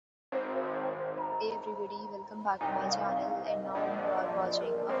everybody, welcome back to my channel and now you are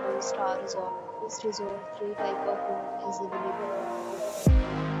watching a 4-star resort. This resort free type of room is available on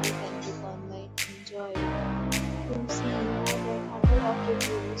you can book online and enjoy it. To see more than 100 of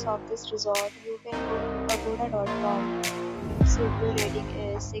reviews of this resort, you can go to agoda.com. Its review rating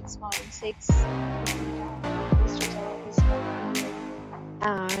is 6.6. This resort is convenient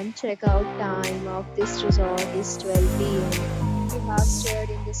and checkout time of this resort is 12 p.m. If you have stayed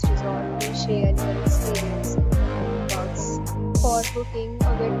in this resort, please share your experience in the comment box. For booking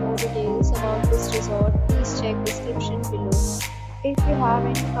or get more details about this resort, please check description below. If you have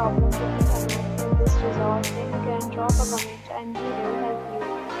any problem booking a room in this resort, then you can drop a comment and we will help you.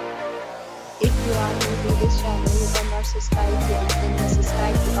 If you are new to this channel, you cannot subscribe yet, then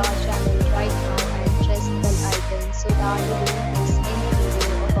subscribe to our channel right now and press the bell icon so that you don't miss any